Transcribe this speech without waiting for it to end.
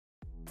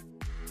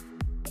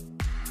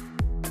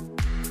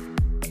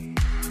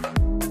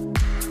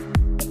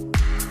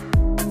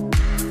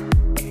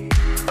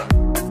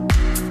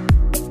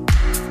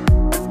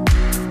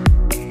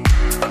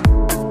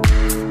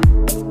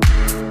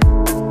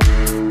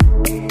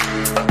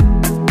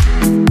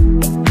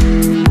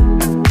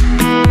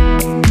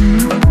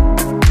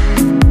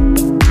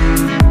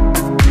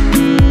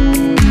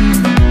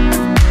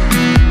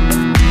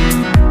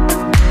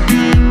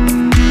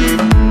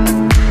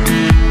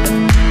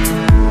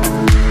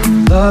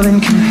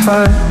Loving can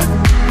hurt.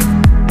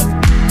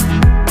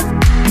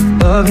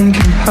 Loving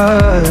can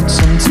hurt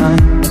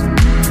sometimes,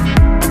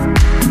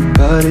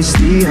 but it's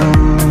the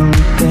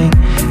only thing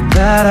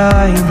that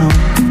I know.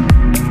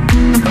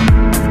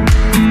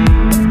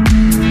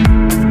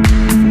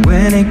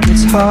 When it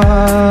gets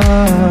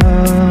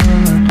hard,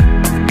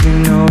 you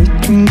know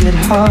it can get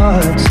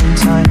hard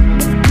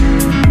sometimes.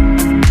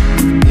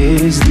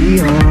 It is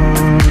the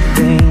only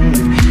thing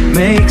that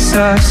makes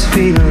us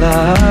feel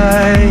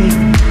alive.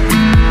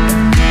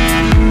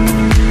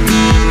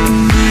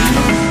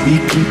 We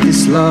keep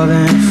this love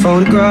in a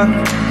photograph.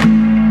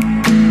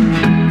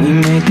 We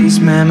make these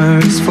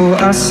memories for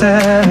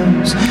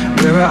ourselves,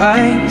 where our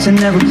eyes are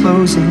never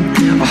closing,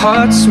 our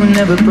hearts were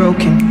never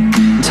broken,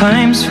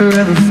 time's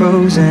forever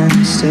frozen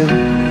still.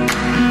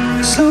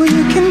 So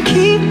you can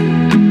keep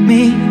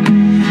me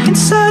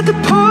inside the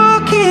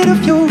pocket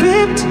of your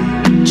ripped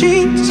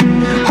jeans,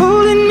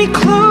 holding me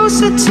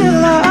closer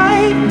till our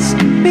eyes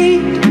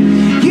meet.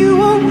 You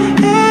won't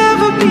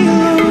ever be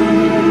alone.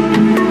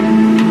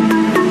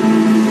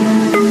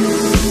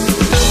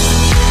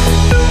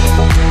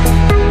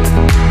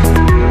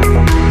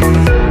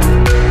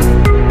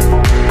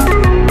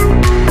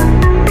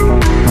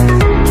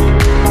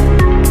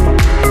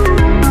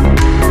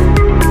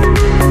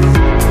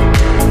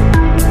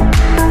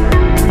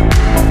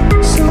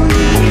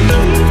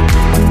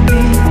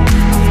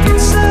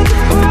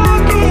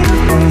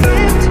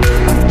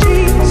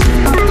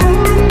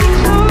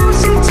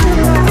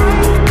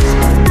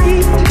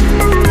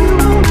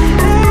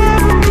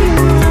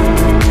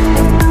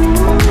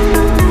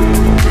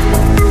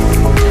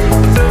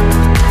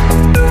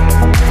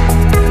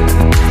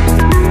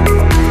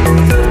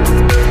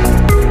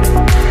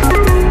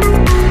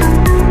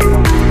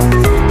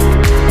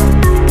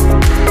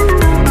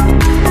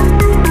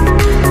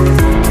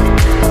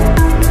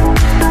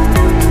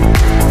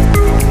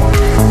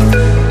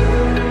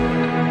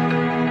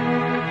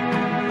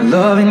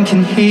 Loving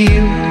can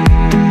heal,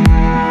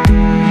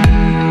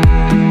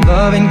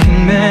 loving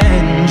can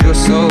mend your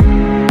soul,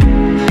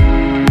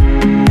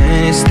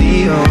 and it's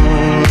the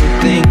only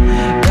thing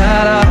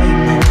that I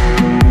know.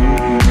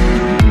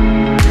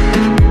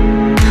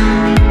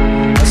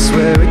 I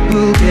swear it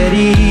will get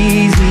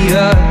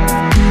easier.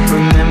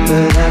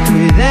 Remember that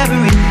with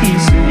every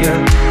piece of you,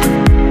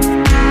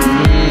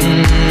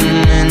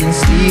 and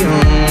it's the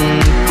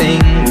only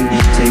thing we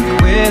take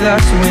with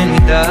us when we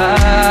die.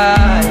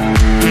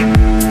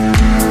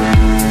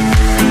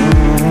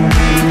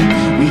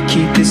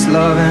 Keep this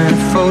love in a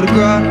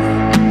photograph.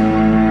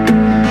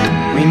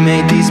 We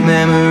made these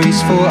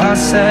memories for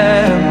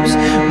ourselves,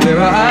 where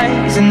our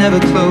eyes are never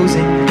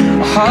closing,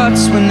 our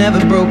hearts were never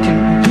broken,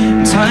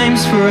 and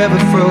time's forever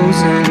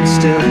frozen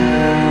still.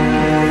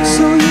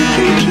 So you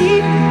can keep